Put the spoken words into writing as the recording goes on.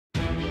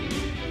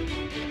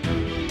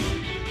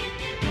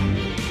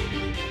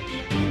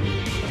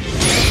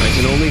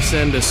only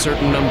send a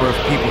certain number of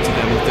people to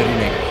them with the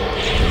rinnegan.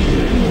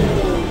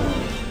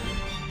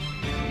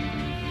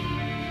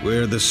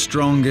 We're the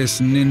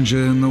strongest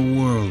ninja in the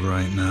world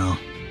right now.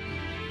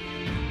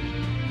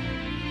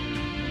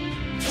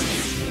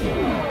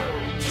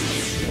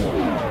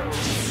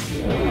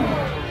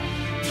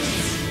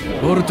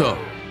 Boruto,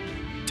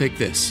 take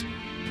this.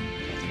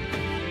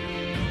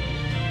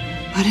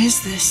 What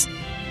is this?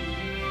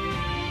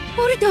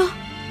 Boruto!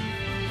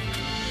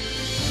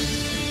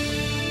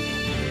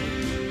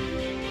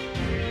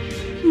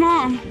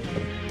 Mom!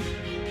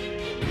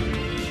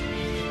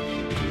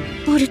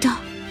 Boruto.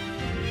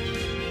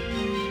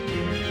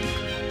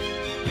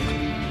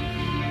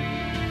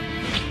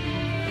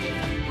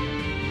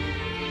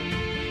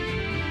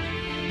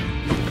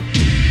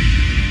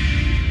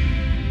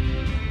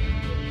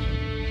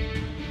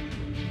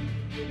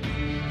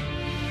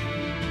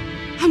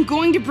 I'm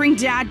going to bring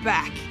Dad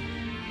back.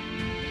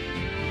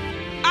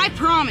 I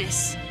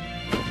promise.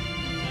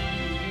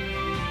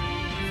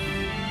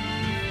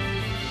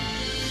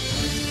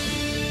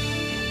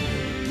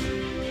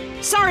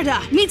 Sarada,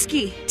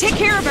 Mitsuki, take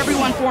care of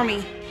everyone for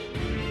me.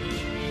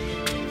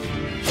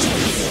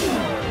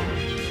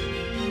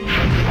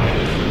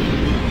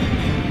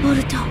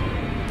 Boruto,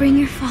 bring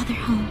your father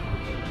home.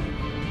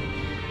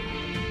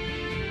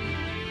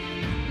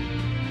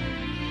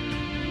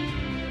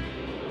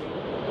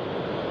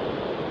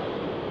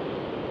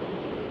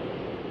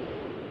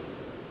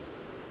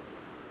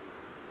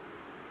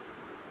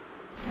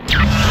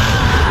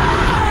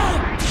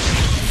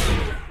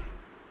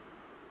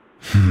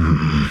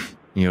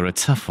 You're a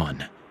tough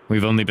one.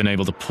 We've only been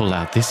able to pull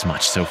out this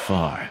much so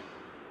far.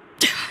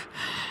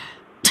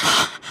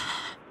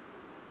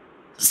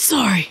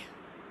 Sorry.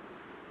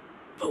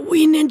 But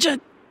we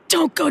ninja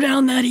don't go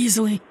down that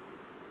easily.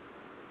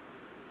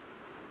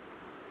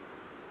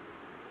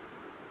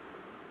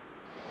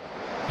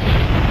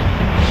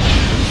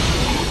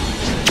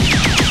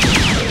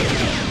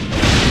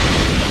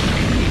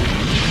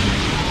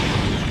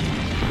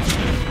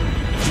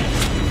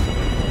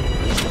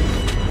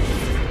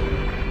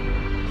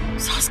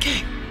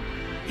 Sasuke,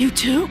 you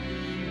too?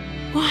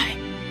 Why?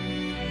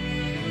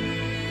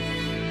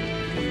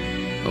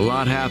 A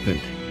lot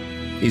happened.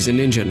 He's a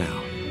ninja now.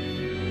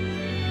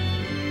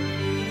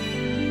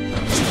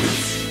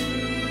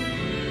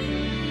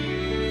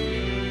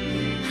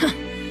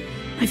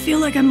 I feel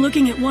like I'm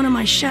looking at one of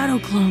my shadow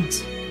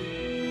clones.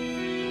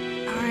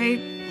 I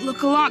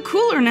look a lot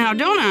cooler now,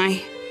 don't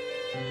I?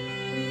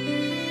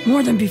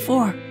 More than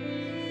before.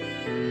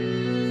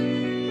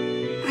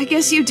 I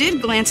guess you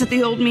did glance at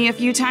the old me a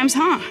few times,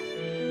 huh?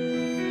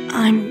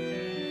 I'm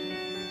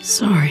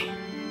sorry.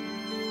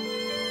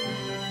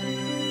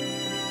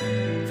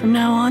 From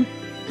now on?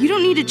 You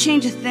don't need to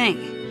change a thing.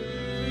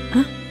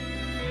 Huh?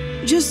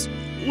 Just,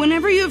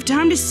 whenever you have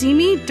time to see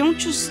me, don't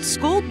just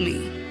scold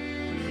me.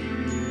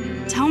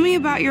 Tell me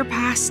about your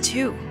past,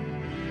 too.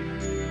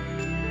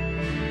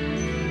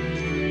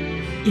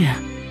 Yeah.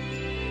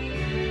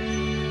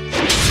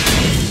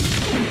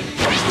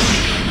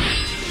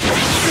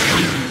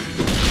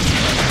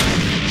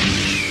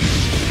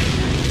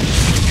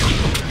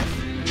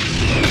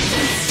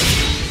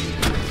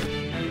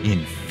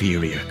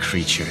 Inferior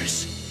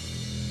creatures.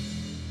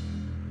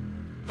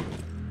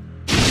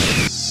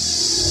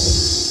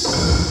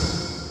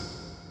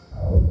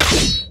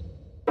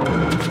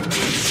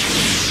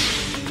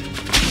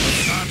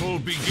 Battle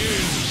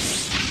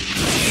begins.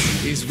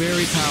 He's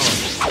very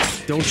powerful.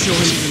 Don't show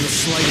him even the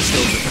slightest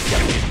opening.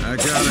 I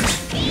got it.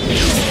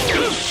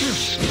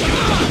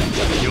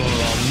 You're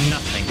all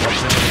nothing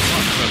compared to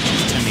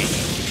cockroaches to me.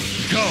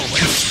 Go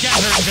and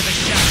scatter into the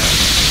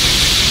shadows.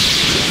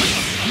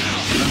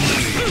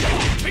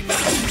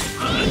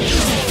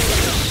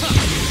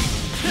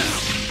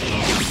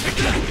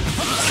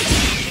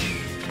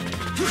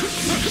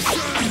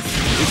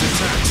 His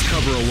attacks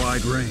cover a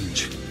wide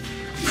range.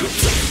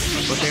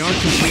 But they aren't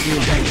completely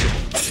invincible.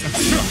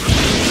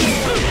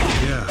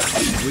 Yeah,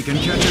 we can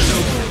catch his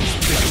openings.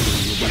 Victory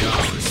will be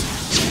ours.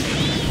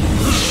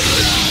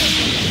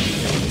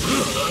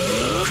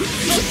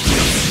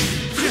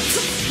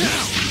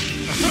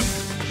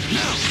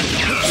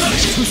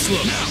 Too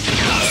slow.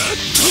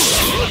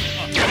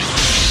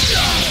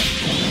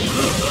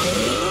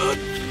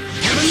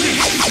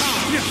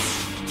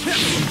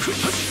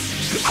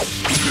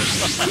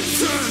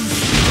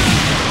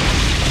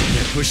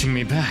 They're pushing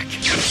me back.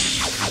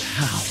 But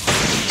how?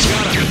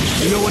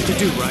 You know what to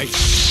do, right?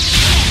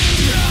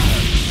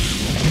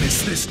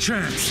 Miss this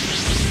chance.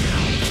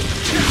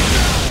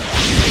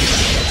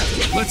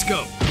 Let's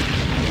go.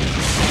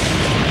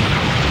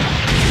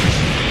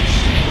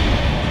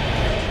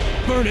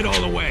 Burn it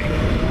all away.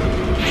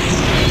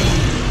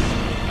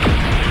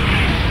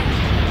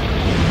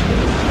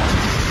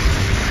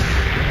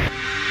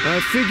 I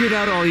figured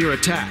out all your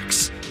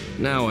attacks.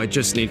 Now I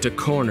just need to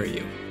corner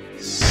you.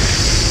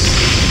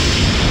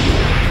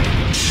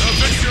 The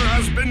victor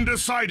has been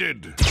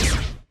decided.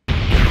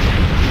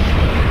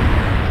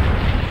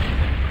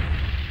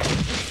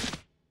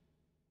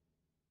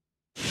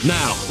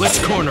 Now, let's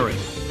corner it.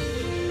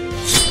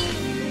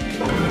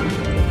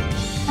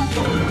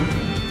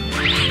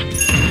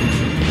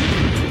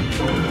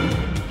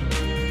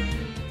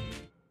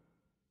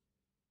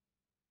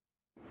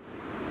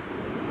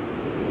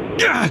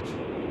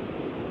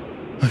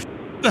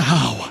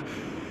 How?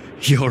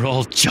 You're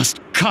all just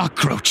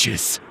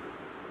cockroaches.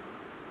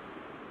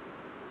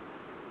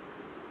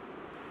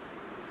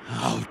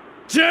 How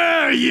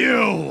dare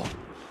you!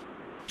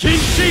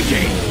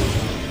 Kinshiki!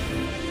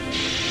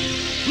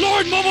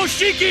 Lord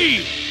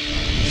Momoshiki!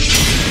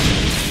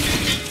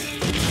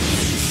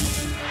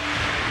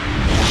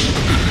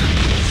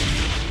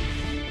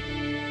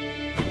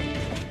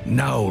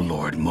 Now,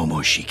 Lord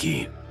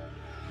Momoshiki,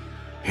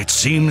 it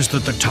seems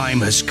that the time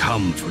has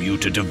come for you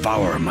to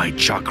devour my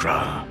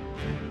chakra.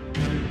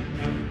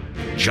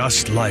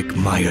 Just like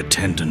my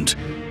attendant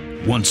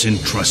once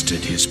entrusted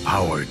his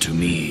power to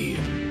me.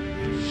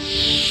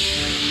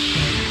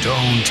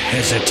 Don't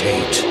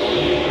hesitate.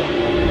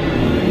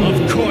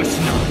 Of course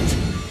not.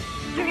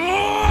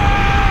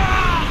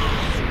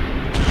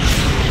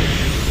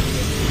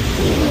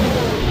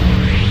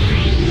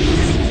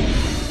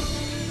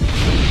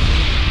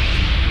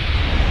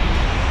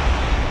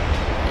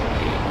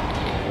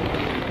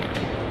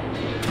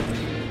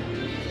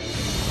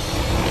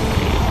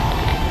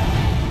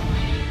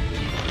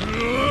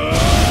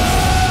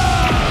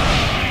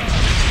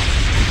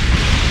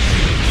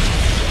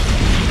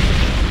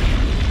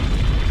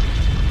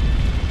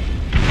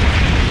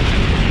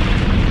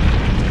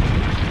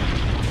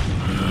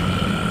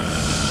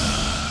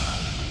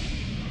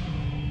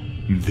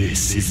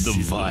 This is the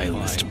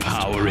vilest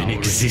power in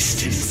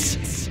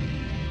existence.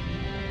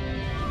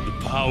 The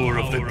power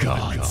of the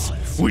gods,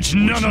 which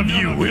none of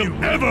you will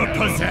ever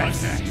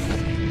possess.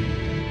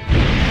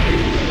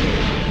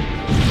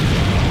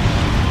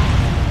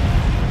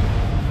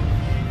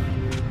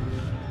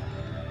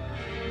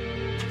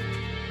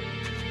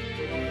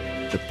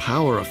 The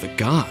power of the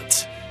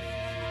gods.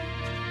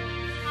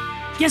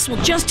 Guess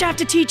we'll just have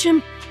to teach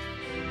him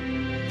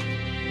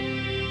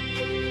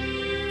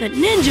that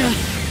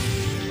ninja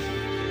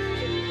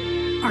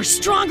are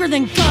stronger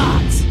than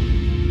gods.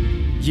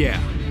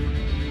 Yeah.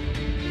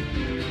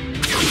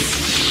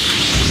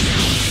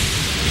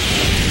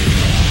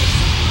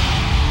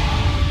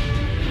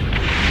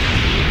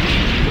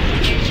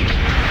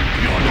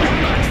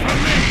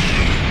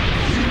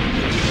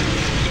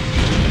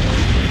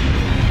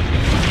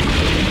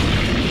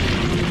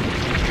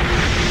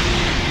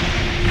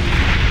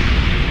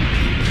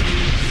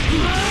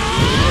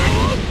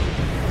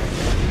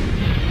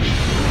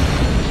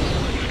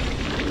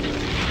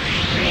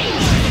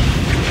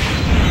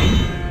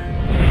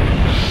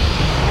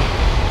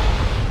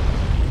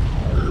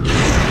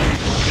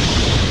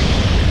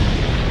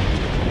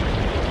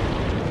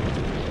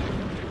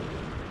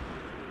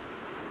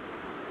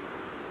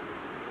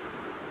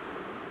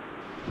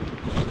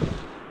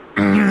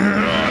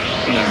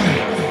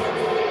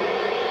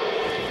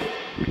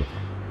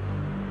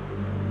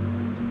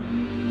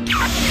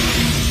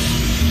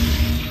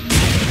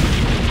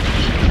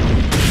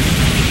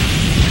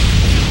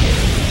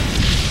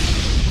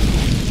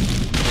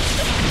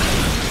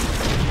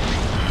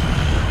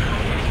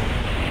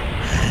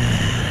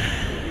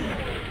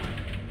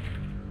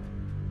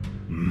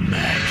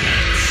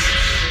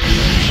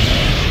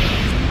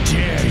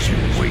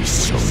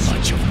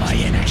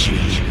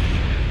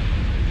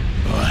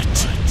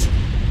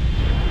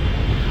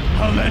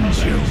 I'll end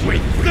you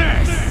with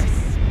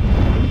this!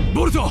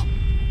 Boruto!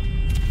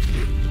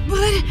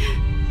 But...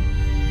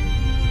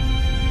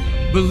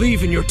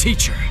 Believe in your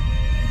teacher.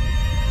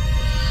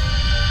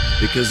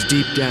 Because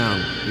deep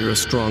down, you're a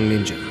strong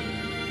ninja.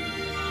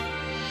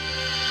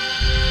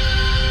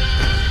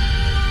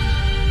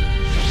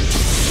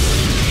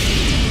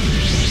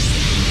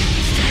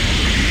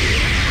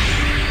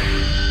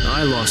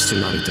 I lost to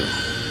Naruto,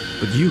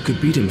 but you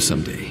could beat him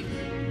someday.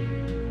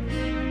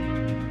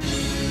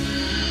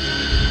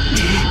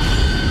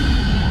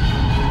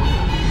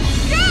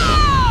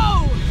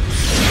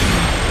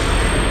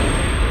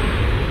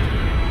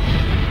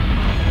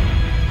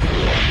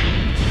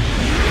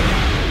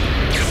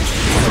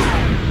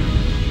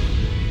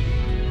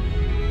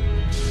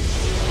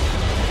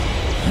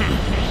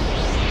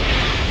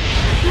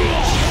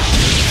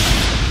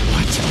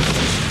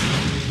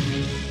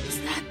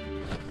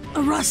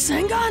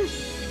 Rasengan?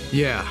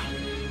 Yeah,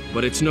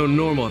 but it's no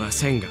normal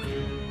Rasengan.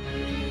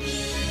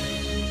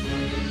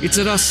 It's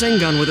a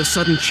Rasengan with a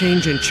sudden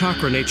change in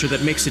chakra nature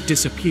that makes it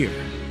disappear.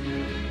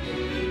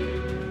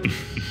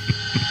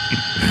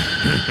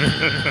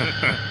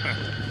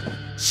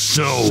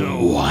 So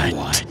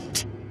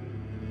what?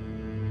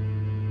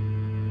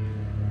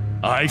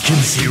 I can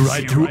see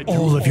right through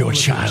all of your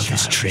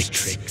childish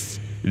tricks.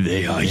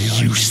 They are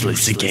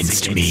useless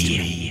against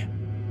me.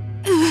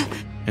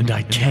 And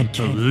I can't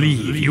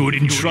believe you would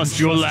entrust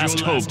your last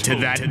hope to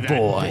that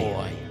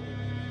boy.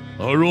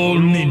 Are all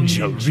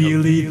ninja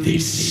really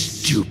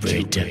this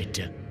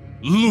stupid?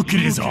 Look at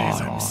his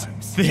arms.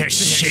 They're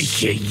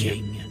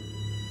shaking.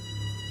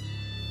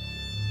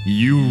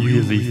 You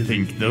really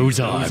think those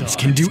arms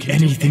can do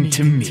anything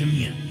to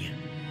me?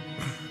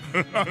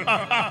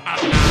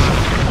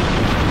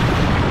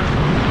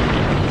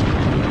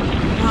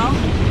 Well,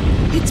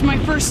 it's my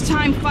first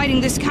time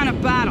fighting this kind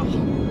of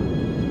battle.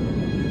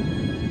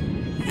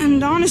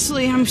 And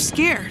honestly, I'm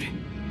scared.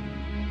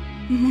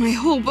 My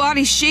whole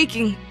body's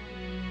shaking.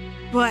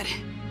 But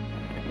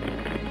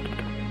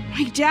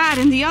my dad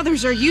and the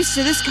others are used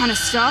to this kind of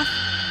stuff.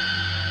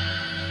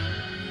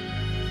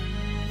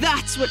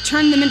 That's what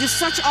turned them into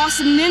such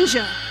awesome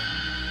ninja.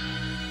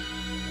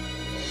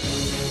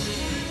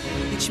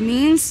 Which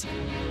means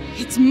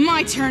it's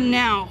my turn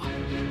now.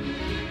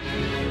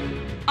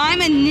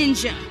 I'm a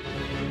ninja.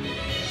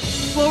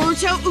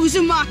 Boruto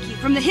Uzumaki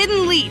from the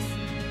Hidden Leaf.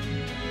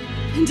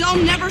 And I'll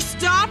never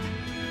stop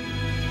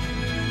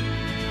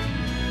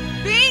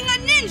being a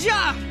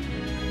ninja!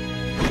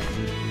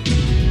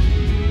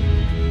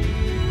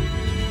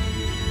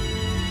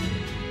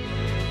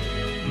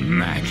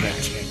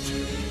 Maggot!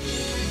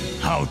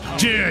 How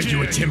dare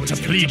you attempt to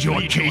plead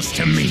your case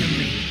to me?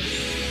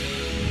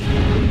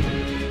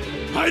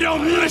 I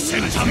don't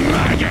listen to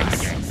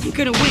maggots! I'm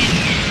gonna win.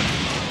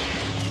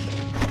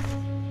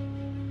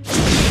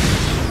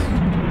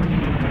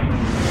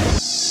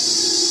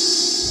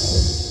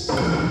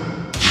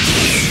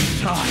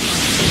 Time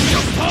to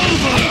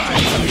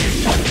pulverize me!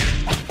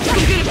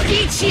 I'm gonna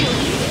beat you!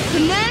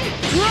 And then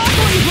we're all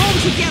going home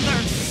together!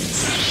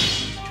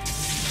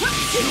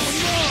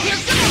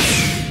 Here goes!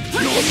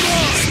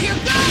 Here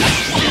goes!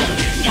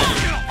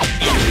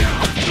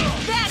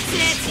 That's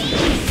it!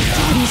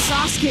 Dad and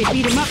Sasuke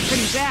beat him up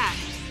pretty bad.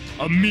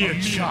 A mere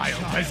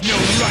child has no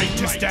right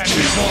to stand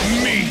before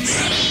me!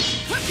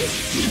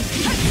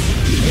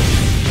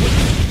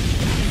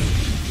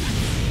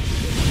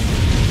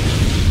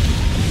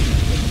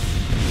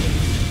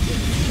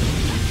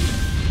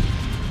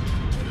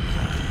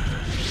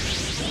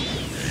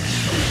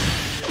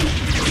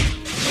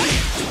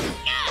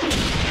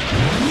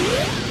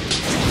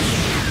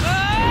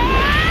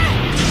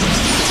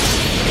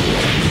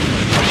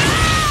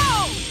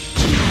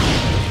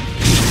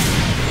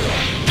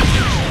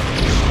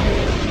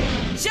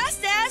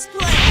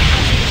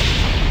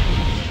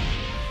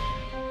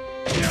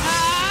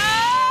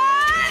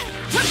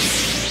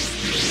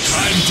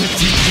 To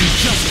teach you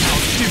just how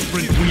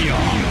different we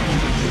are.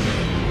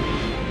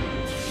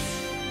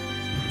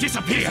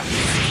 Disappear!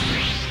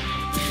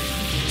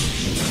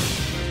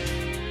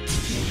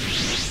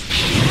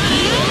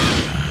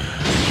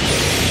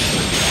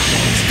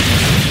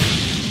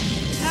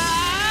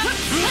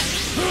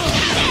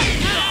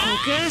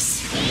 Focus.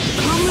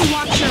 Calmly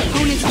watch your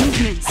opponent's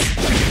movements.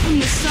 I'm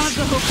the son of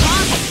the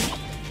Hokage,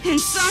 and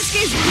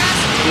Sasuke's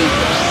best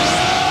teacher.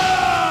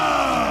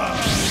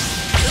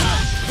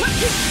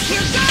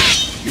 Here goes!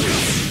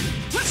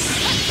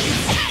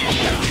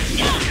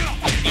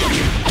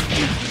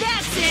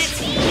 That's it!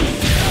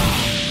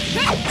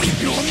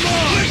 You're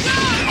mine!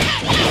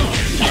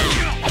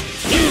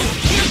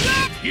 Here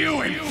goes! You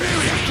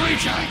inferior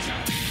creature!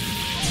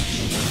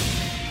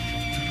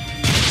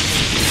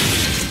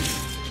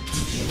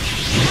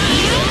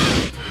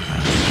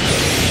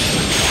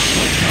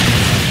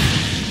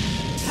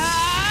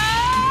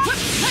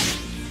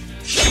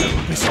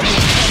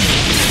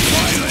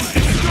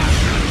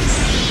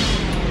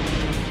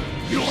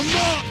 You're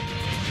mine!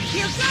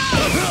 Here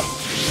goes!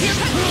 Here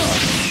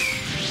goes!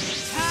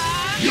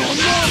 You're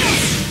mine!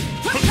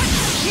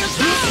 Here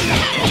goes!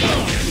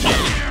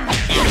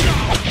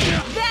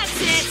 That's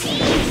it!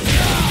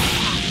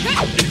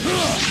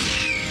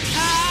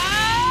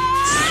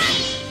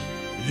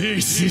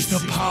 This is the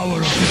power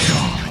of the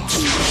gods.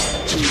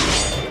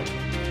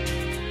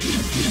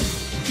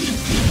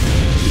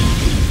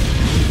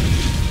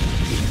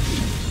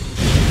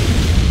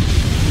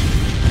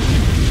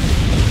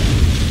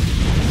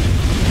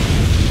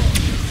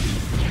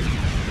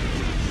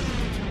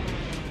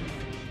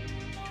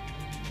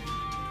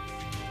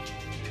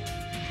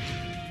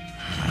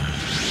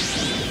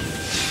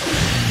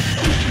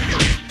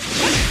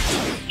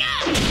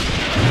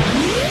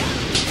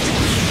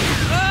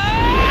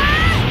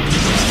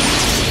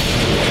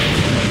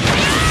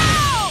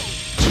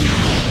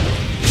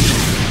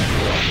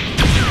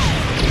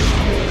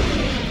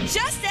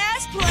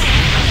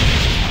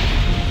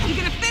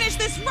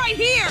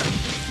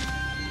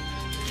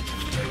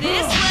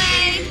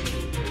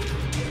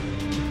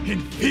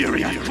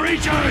 Inferior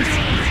creatures!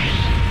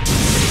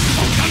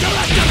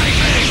 Underestimate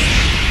me!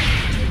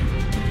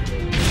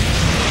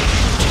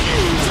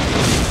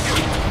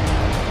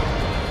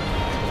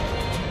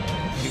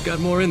 You got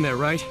more in there,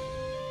 right?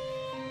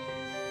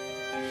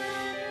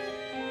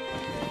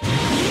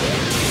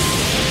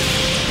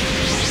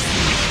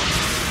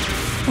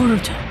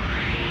 Boruto.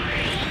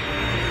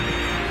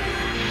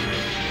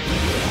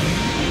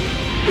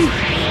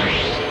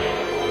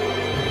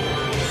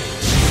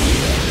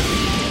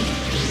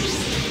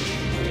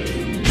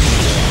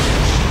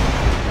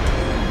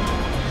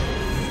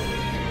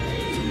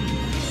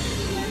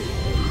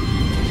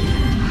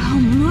 How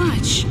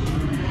much?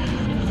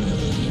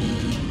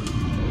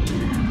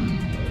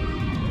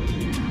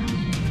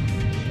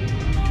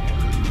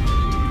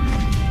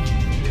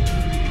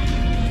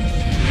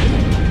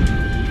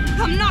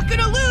 I'm not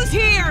gonna lose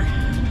here!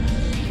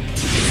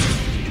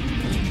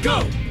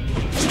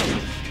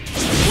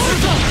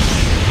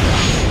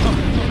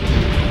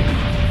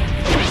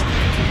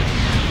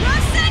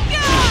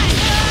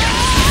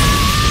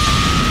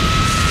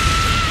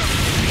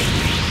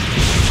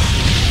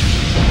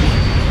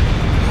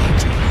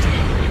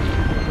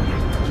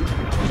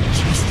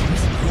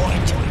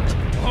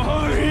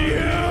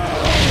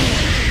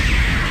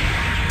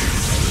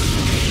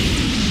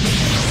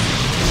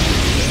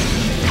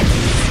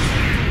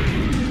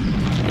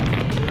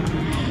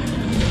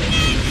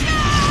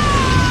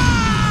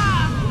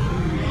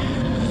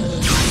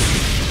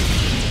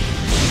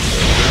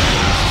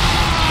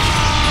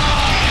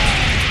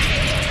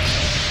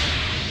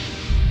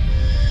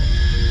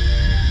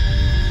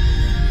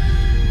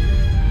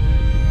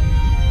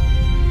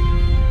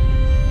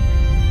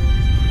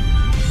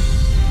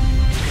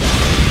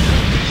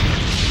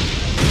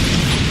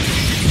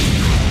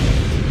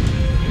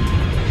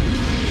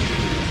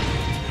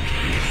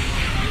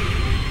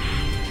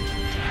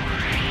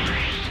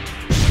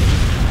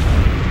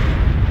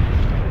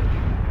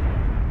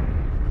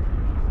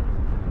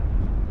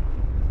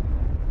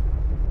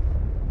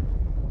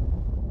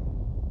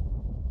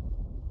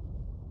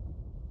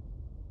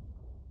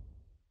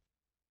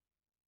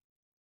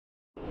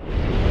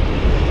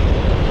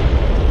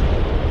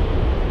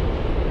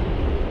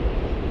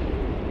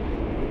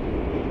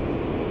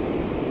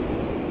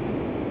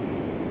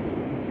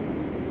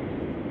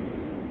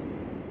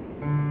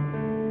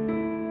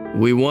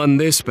 We won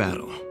this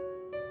battle.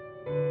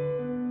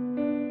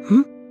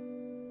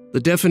 The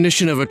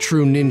definition of a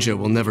true ninja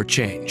will never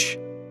change,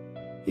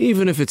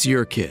 even if it's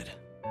your kid.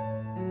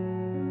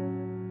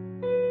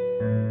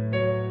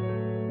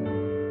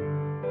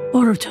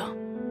 Boruto.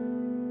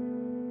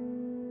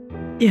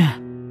 Yeah.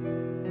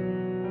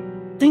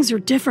 Things are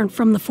different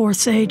from the Fourth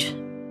Sage.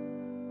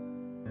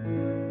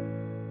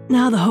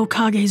 Now the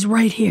Hokage's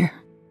right here.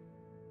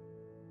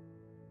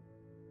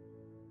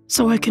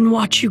 So I can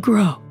watch you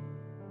grow.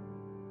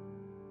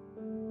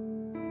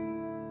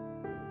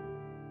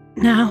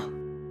 Now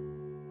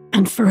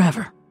and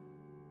forever.